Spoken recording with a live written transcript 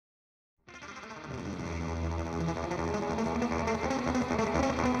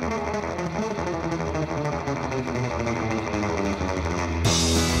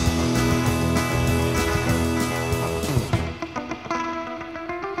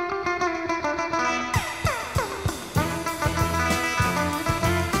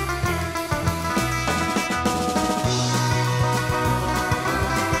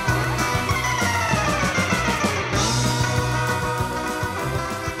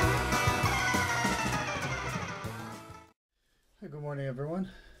morning, everyone.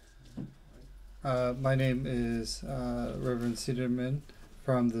 My name is Reverend Cederman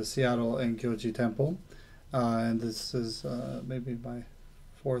from the Seattle Enkyoji Temple, and this is maybe my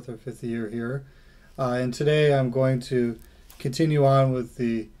fourth or fifth year here. And today I'm going to continue on with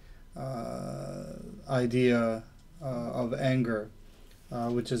the idea of anger,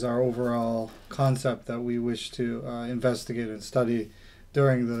 which is our overall concept that we wish to investigate and study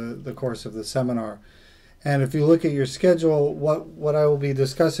during the course of the seminar. And if you look at your schedule, what I will be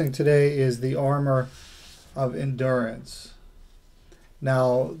discussing today is the armor of endurance.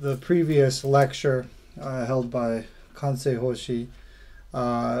 Now, the previous lecture held by Kansei Hoshi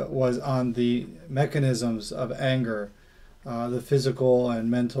was on the mechanisms of anger, the physical and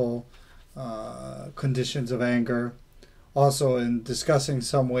mental conditions of anger. Also in discussing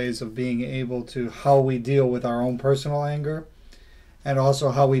some ways of being able to how we deal with our own personal anger and also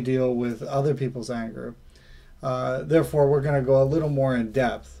how we deal with other people's anger. Therefore, we're going to go a little more in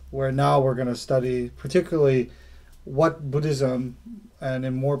depth, where now we're going to study particularly what Buddhism, and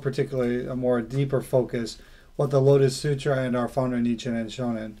in more particularly a more deeper focus, what the Lotus Sutra and our founder Nichiren and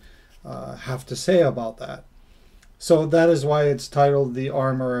Shonin have to say about that. So that is why it's titled The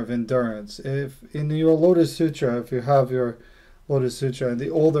Armor of Endurance. If in your Lotus Sutra, if you have your Lotus Sutra,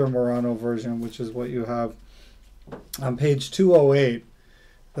 the older Murano version, which is what you have on page 208,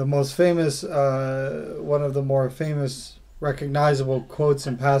 the most famous, one of the more famous recognizable quotes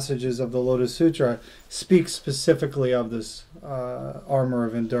and passages of the Lotus Sutra speaks specifically of this armor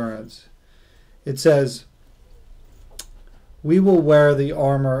of endurance. It says, "We will wear the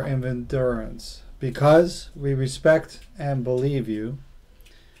armor of endurance because we respect and believe you.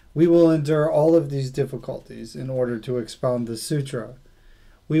 We will endure all of these difficulties in order to expound the sutra.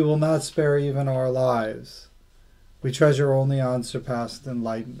 We will not spare even our lives. We treasure only unsurpassed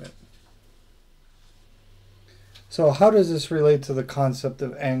enlightenment." So how does this relate to the concept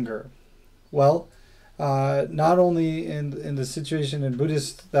of anger? Well, not only in the situation in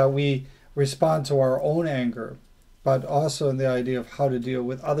Buddhist that we respond to our own anger, but also in the idea of how to deal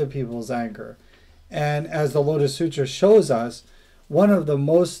with other people's anger. And as the Lotus Sutra shows us, one of the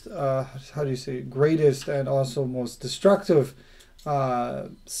most, greatest and also most destructive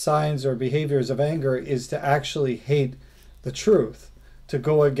signs or behaviors of anger is to actually hate the truth, to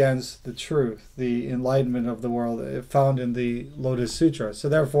go against the truth, the enlightenment of the world found in the Lotus Sutra. So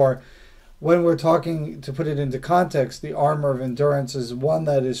therefore, when we're talking, to put it into context, the armor of endurance is one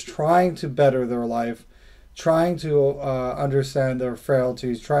that is trying to better their life, trying to understand their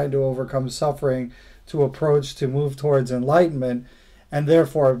frailties, trying to overcome suffering, to approach, to move towards enlightenment, and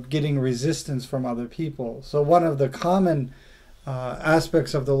therefore getting resistance from other people. So one of the common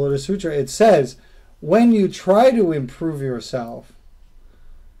aspects of the Lotus Sutra, it says, when you try to improve yourself,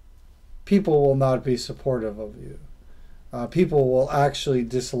 people will not be supportive of you. People will actually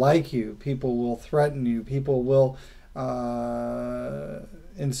dislike you. People will threaten you. People will,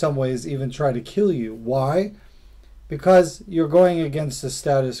 in some ways, even try to kill you. Why? Because you're going against the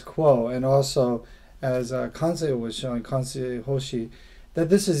status quo. And also, as Kansei was showing, Kansei Hoshi, that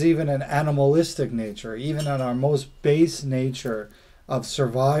this is even an animalistic nature, even on our most base nature of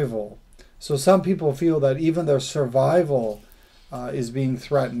survival. So some people feel that even their survival is being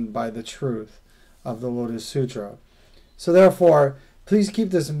threatened by the truth of the Lotus Sutra. So therefore, please keep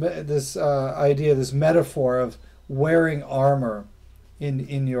this idea, this metaphor of wearing armor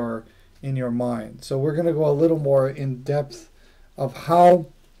in your mind. So we're going to go a little more in depth of how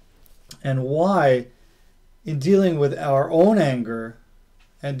and why, in dealing with our own anger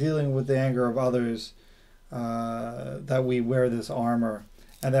and dealing with the anger of others, that we wear this armor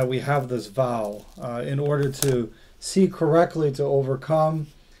and that we have this vow in order to see correctly, to overcome,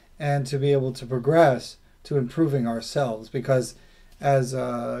 and to be able to progress to improving ourselves. Because as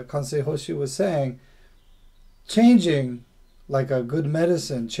Kansei Hoshi was saying, changing, like a good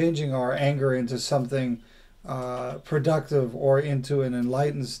medicine, changing our anger into something productive or into an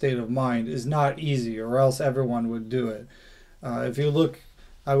enlightened state of mind is not easy, or else everyone would do it. If you look,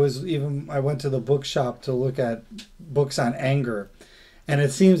 I went to the bookshop to look at books on anger, and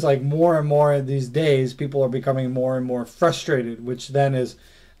it seems like more and more these days people are becoming more and more frustrated, which then is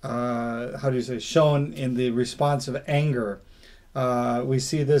shown in the response of anger. We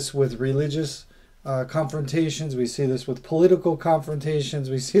see this with religious confrontations, we see this with political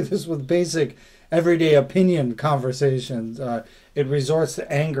confrontations, we see this with basic everyday opinion conversations. It resorts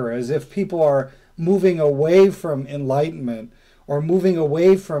to anger, as if people are moving away from enlightenment or moving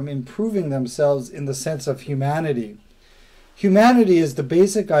away from improving themselves in the sense of humanity. Humanity is the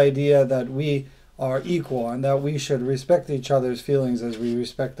basic idea that we are equal and that we should respect each other's feelings as we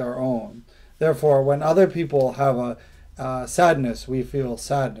respect our own. Therefore, when other people have sadness, we feel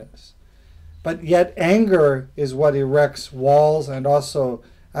sadness. But yet anger is what erects walls and also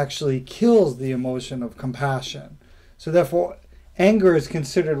actually kills the emotion of compassion. So therefore, anger is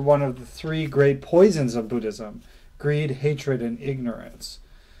considered one of the three great poisons of Buddhism: greed, hatred, and ignorance.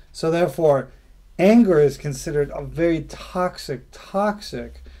 So therefore, anger is considered a very toxic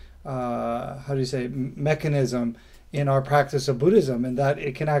mechanism in our practice of Buddhism, in that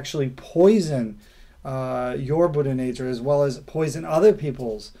it can actually poison your Buddha nature as well as poison other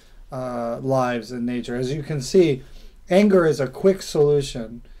people's lives and nature. As you can see, anger is a quick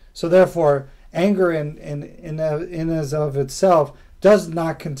solution. So therefore, anger in as of itself does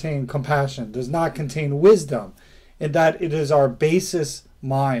not contain compassion, does not contain wisdom, in that it is our basis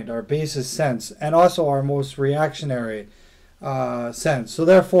mind, our basis sense, and also our most reactionary sense. So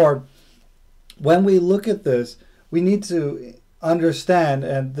therefore, when we look at this, we need to understand,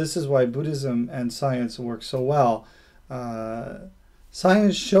 and this is why Buddhism and science work so well.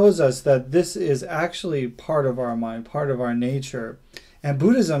 Science shows us that this is actually part of our mind, part of our nature. And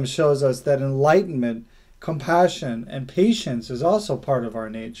Buddhism shows us that enlightenment, compassion, and patience is also part of our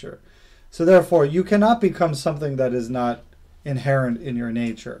nature. So therefore, you cannot become something that is not inherent in your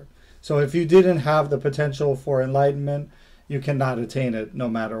nature. So if you didn't have the potential for enlightenment, you cannot attain it no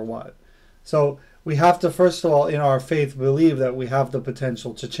matter what. So we have to, first of all, in our faith, believe that we have the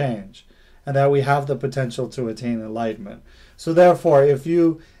potential to change and that we have the potential to attain enlightenment. So therefore, if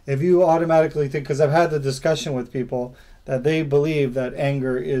you automatically think, because I've had the discussion with people that they believe that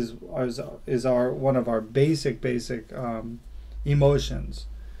anger is one of our basic emotions,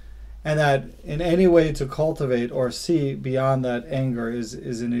 and that in any way to cultivate or see beyond that anger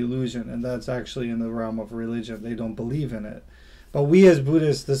is an illusion, and that's actually in the realm of religion. They don't believe in it. But we as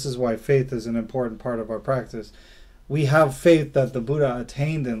Buddhists, this is why faith is an important part of our practice. We have faith that the Buddha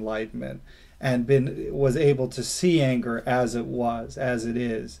attained enlightenment and was able to see anger as it was, as it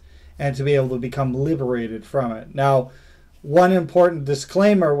is, and to be able to become liberated from it. Now, one important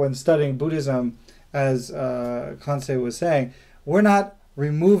disclaimer when studying Buddhism, as Kansei was saying, we're not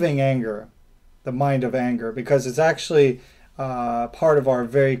removing anger, the mind of anger, because it's actually part of our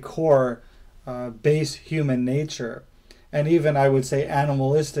very core base human nature, and even I would say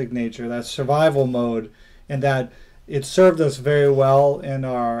animalistic nature, that survival mode, and that it served us very well in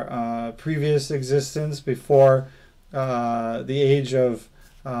our previous existence before the age of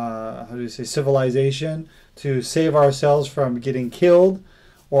civilization, to save ourselves from getting killed,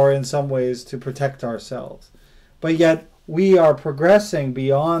 or in some ways to protect ourselves. But yet we are progressing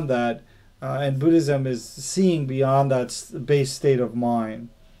beyond that, and Buddhism is seeing beyond that base state of mind.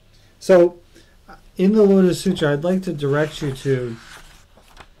 So in the Lotus Sutra, I'd like to direct you to,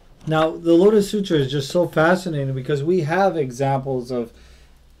 now the Lotus Sutra is just so fascinating because we have examples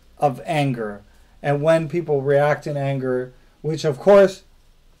of anger, and when people react in anger, which of course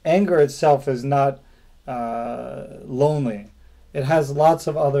anger itself is not lonely. It has lots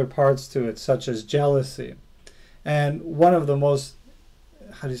of other parts to it, such as jealousy. And one of the most,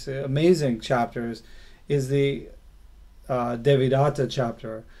 amazing chapters is the Devadatta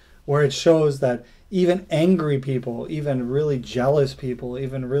chapter, where it shows that even angry people, even really jealous people,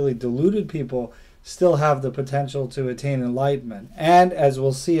 even really deluded people still have the potential to attain enlightenment. And as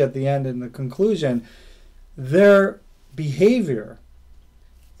we'll see at the end in the conclusion, their behavior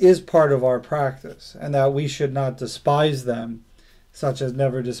is part of our practice, and that we should not despise them, such as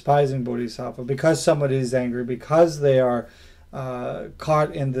never despising Bodhisattva, because somebody is angry, because they are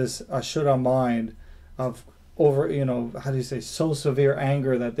caught in this Ashura mind of so severe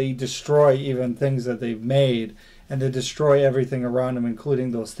anger that they destroy even things that they've made, and they destroy everything around them, including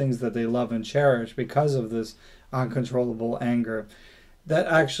those things that they love and cherish, because of this uncontrollable anger. That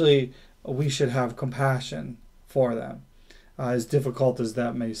actually we should have compassion for them, as difficult as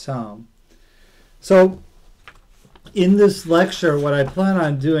that may sound. So in this lecture, what I plan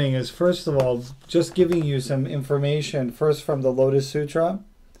on doing is, first of all, just giving you some information, first from the Lotus Sutra,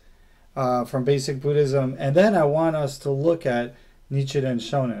 from basic Buddhism, and then I want us to look at Nichiren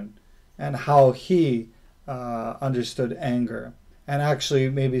Shonin and how he understood anger, and actually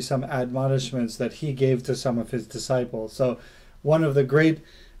maybe some admonishments that he gave to some of his disciples. So one of the great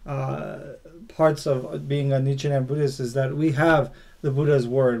parts of being a Nichiren Buddhist is that we have the Buddha's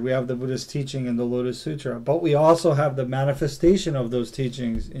word, we have the Buddha's teaching in the Lotus Sutra, but we also have the manifestation of those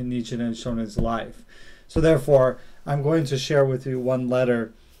teachings in Nichiren Shonin's life. So therefore, I'm going to share with you one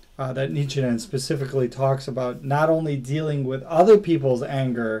letter that Nichiren specifically talks about not only dealing with other people's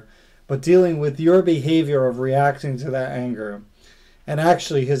anger, but dealing with your behavior of reacting to that anger. And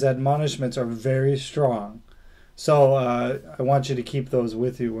actually, his admonishments are very strong. So I want you to keep those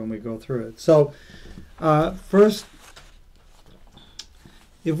with you when we go through it. So first,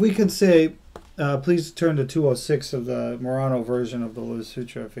 if we can say, please turn to 206 of the Murano version of the Lotus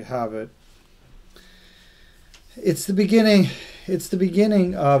Sutra if you have it. It's the beginning. It's the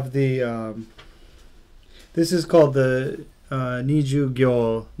beginning of the. This is called the Niju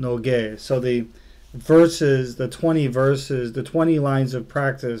Gyo no Ge. So the verses, the 20 verses, the 20 lines of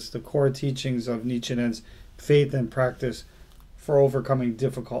practice, the core teachings of Nichiren's faith and practice for overcoming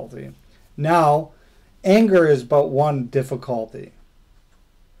difficulty. Now, anger is but one difficulty.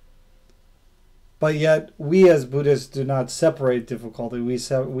 But yet, we as Buddhists do not separate difficulty.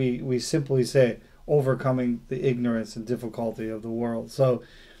 We simply say overcoming the ignorance and difficulty of the world. So,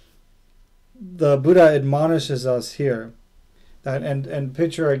 the Buddha admonishes us here that, and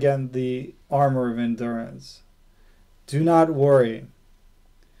picture again the armor of endurance. Do not worry.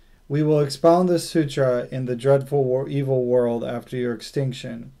 We will expound this sutra in the dreadful evil world after your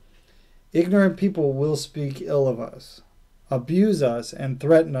extinction. Ignorant people will speak ill of us, abuse us, and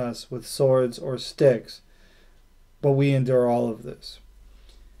threaten us with swords or sticks, but we endure all of this.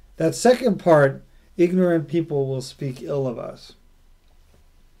 That second part, ignorant people will speak ill of us.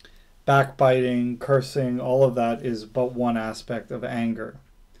 Backbiting, cursing, all of that is but one aspect of anger.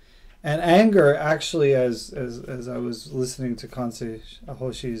 And anger, actually, as I was listening to Kansei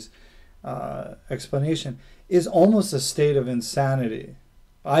Hoshi's explanation, is almost a state of insanity.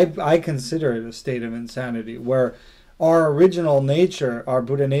 I consider it a state of insanity, where our original nature, our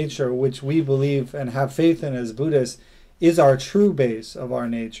Buddha nature, which we believe and have faith in as Buddhists, is our true base of our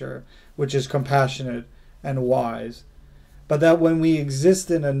nature, which is compassionate and wise. But that when we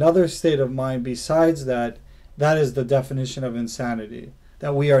exist in another state of mind besides that, that is the definition of insanity,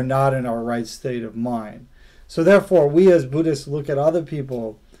 that we are not in our right state of mind. So therefore, we as Buddhists look at other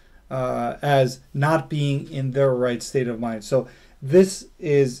people as not being in their right state of mind. So this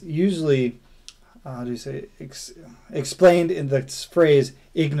is usually, explained in the phrase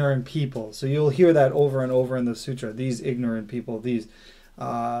ignorant people. So you'll hear that over and over in the sutra, these ignorant people, these.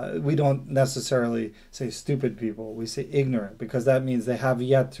 We don't necessarily say stupid people. We say ignorant, because that means they have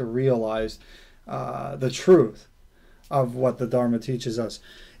yet to realize the truth of what the Dharma teaches us.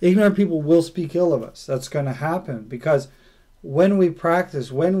 Ignorant people will speak ill of us. That's going to happen, because when we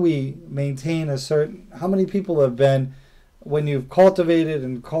practice, when we maintain a certain... How many people have been, when you've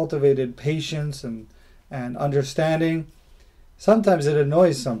cultivated patience and understanding, sometimes it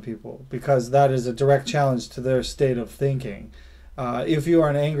annoys some people, because that is a direct challenge to their state of thinking. If you are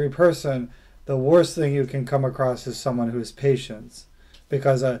an angry person, the worst thing you can come across is someone who is patient,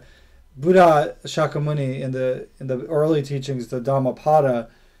 because Buddha Shakyamuni in the early teachings, the Dhammapada,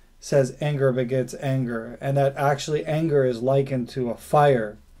 says anger begets anger, and that actually anger is likened to a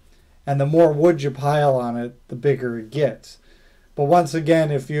fire, and the more wood you pile on it, the bigger it gets. But once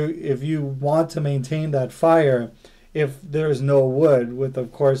again, if you want to maintain that fire, if there's no wood, with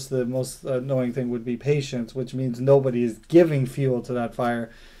of course the most annoying thing would be patience, which means nobody is giving fuel to that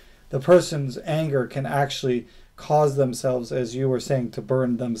fire, the person's anger can actually cause themselves, as you were saying, to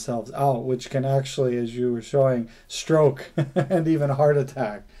burn themselves out, which can actually, as you were showing, stroke and even heart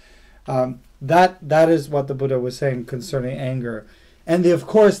attack. That is what the Buddha was saying concerning anger. And of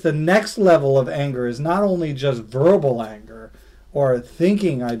course, the next level of anger is not only just verbal anger, or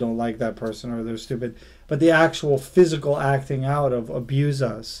thinking I don't like that person or they're stupid, but the actual physical acting out of abuse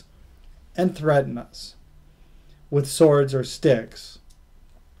us and threaten us with swords or sticks.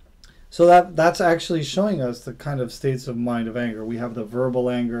 So that's actually showing us the kind of states of mind of anger. We have the verbal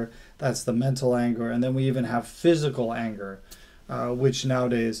anger, that's the mental anger, and then we even have physical anger, which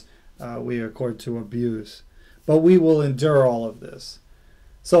nowadays we accord to abuse. But we will endure all of this.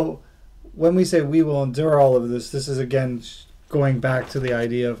 So when we say we will endure all of this, this is again going back to the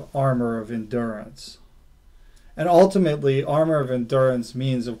idea of armor of endurance. And ultimately, armor of endurance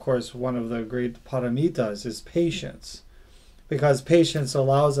means, of course, one of the great paramitas is patience. Because patience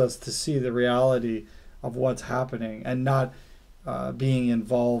allows us to see the reality of what's happening and not being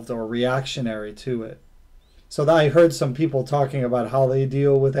involved or reactionary to it. So I heard some people talking about how they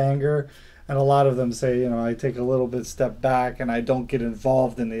deal with anger, and a lot of them say, I take a little bit step back and I don't get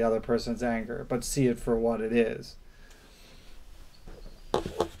involved in the other person's anger, but see it for what it is.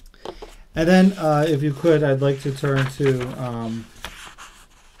 And then, if you could, I'd like to turn to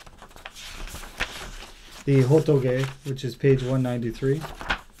the Hotoge, which is page 193.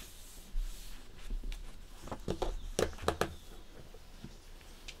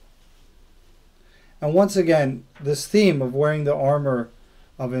 And once again, this theme of wearing the armor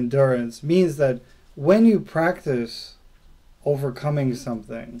of endurance means that when you practice overcoming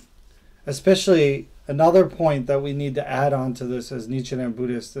something, especially another point that we need to add on to this as Nichiren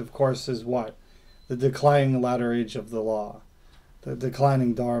Buddhists, of course, is what? The declining latter age of the law. the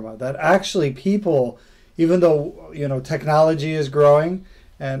declining dharma. That actually people, even though technology is growing,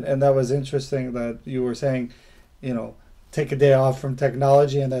 and that was interesting that you were saying, take a day off from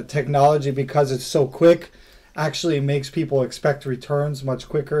technology, and that technology, because it's so quick, actually makes people expect returns much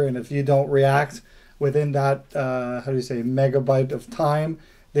quicker. And if you don't react within that, megabyte of time,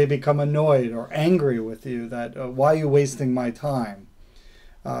 they become annoyed or angry with you that, why are you wasting my time?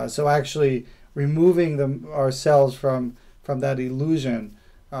 So actually removing ourselves from that illusion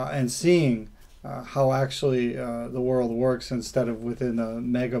and seeing how actually the world works instead of within a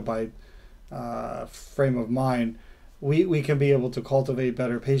megabyte frame of mind, we can be able to cultivate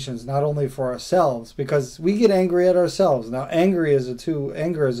better patience, not only for ourselves, because we get angry at ourselves. Now, anger is a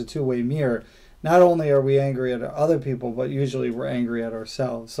two-way mirror. Not only are we angry at other people, but usually we're angry at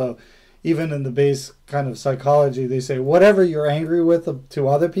ourselves. So even in the base kind of psychology, they say whatever you're angry with to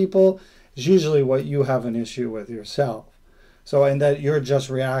other people is usually what you have an issue with yourself. So, and that you're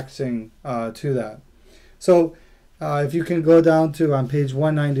just reacting to that. So if you can go down to on page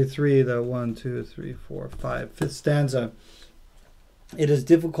 193, the 5th stanza. It is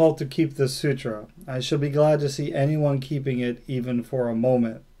difficult to keep this sutra. I shall be glad to see anyone keeping it even for a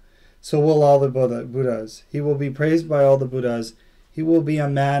moment. So will all the Buddhas. He will be praised by all the Buddhas. He will be a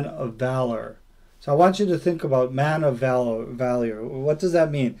man of valor. So I want you to think about man of valor. What does that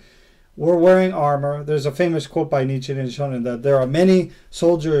mean? We're wearing armor. There's a famous quote by Nietzsche in Shonin that there are many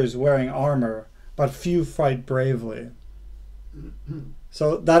soldiers wearing armor, but few fight bravely.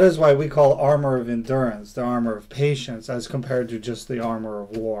 So that is why we call armor of endurance the armor of patience, as compared to just the armor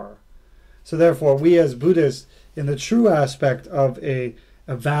of war. So therefore, we as Buddhists, in the true aspect of a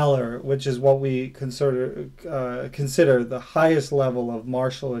valor, which is what we consider the highest level of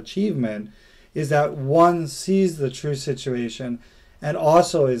martial achievement, is that one sees the true situation and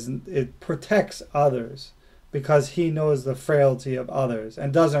also it protects others because he knows the frailty of others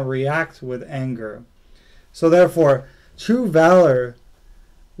and doesn't react with anger. So therefore, true valor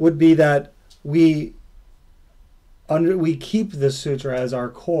would be that we keep this sutra as our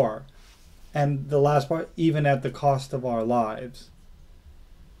core, and the last part, even at the cost of our lives.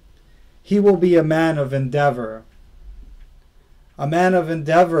 He will be a man of endeavor. A man of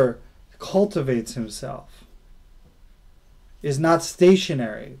endeavor cultivates himself, is not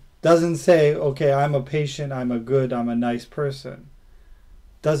stationary, doesn't say, okay, I'm a patient, I'm a nice person.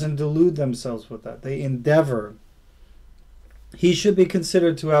 Doesn't delude themselves with that. They endeavor. He should be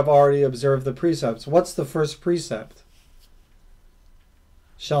considered to have already observed the precepts. What's the first precept?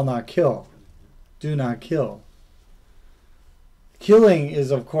 Shall not kill. Do not kill. Killing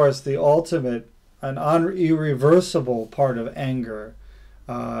is, of course, the ultimate and irreversible part of anger.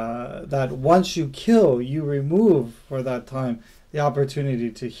 That once you kill, you remove for that time the opportunity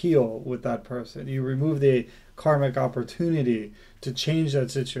to heal with that person. You remove the karmic opportunity to change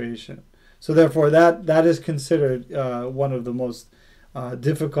that situation. So therefore, that is considered one of the most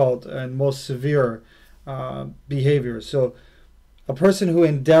difficult and most severe behaviors. So a person who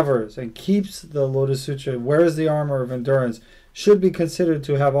endeavors and keeps the Lotus Sutra, wears the armor of endurance, should be considered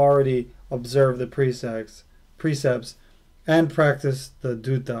to have already observed the precepts and practiced the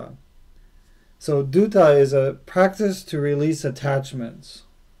dutta. So dutta is a practice to release attachments.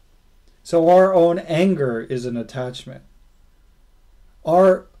 So our own anger is an attachment.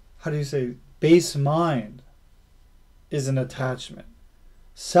 Our, base mind is an attachment.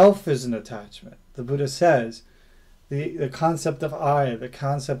 Self is an attachment. The Buddha says the concept of I, the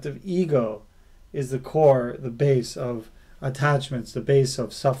concept of ego, is the core, the base of attachments, the base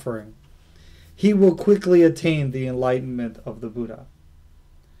of suffering. He will quickly attain the enlightenment of the Buddha.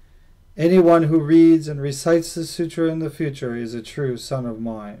 Anyone who reads and recites the sutra in the future is a true son of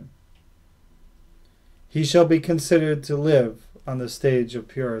mine. He shall be considered to live on the stage of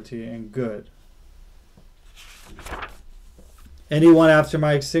purity and good. Anyone after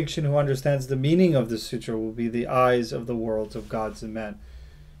my extinction who understands the meaning of the sutra will be the eyes of the worlds of gods and men.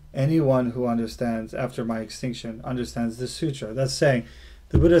 Anyone who understands after my extinction understands the sutra. That's saying,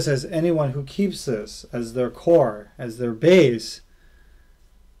 the Buddha says anyone who keeps this as their core, as their base,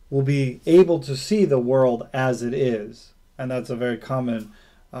 will be able to see the world as it is. And that's a very common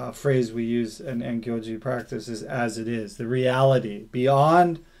phrase we use in Gyoji practice, is as it is. The reality,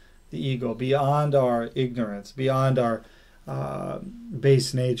 beyond the ego, beyond our ignorance, beyond our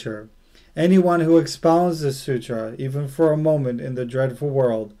base nature. Anyone who expounds this sutra, even for a moment in the dreadful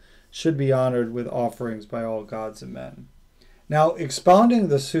world, should be honored with offerings by all gods and men. Now, expounding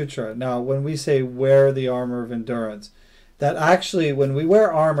the sutra, now when we say wear the armor of endurance, that actually when we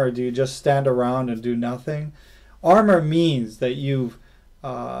wear armor, do you just stand around and do nothing? Armor means that you've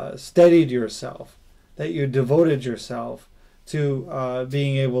steadied yourself, that you devoted yourself to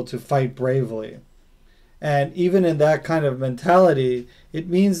being able to fight bravely. And even in that kind of mentality, it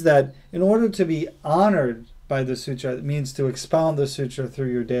means that in order to be honored by the sutra, it means to expound the sutra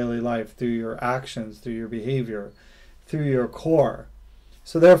through your daily life, through your actions, through your behavior, through your core.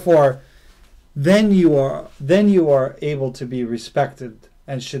 So therefore, then you are able to be respected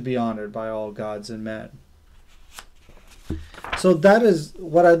and should be honored by all gods and men. So that is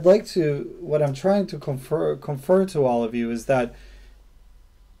what I'm trying to confer to all of you, is that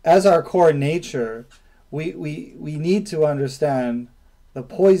as our core nature, we need to understand the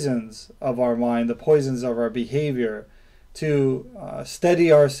poisons of our mind, the poisons of our behavior, to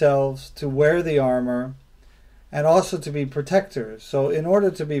steady ourselves, to wear the armor, and also to be protectors. So in order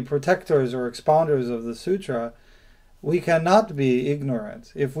to be protectors or expounders of the sutra, we cannot be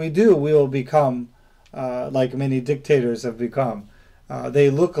ignorant. If we do, we will become like many dictators have become. They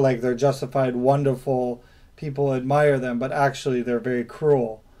look like they're justified, wonderful, people admire them, but actually they're very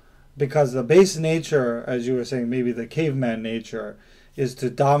cruel. Because the base nature, as you were saying, maybe the caveman nature, is to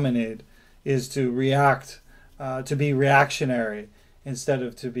dominate, is to react, to be reactionary, instead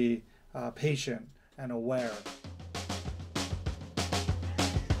of to be patient and aware.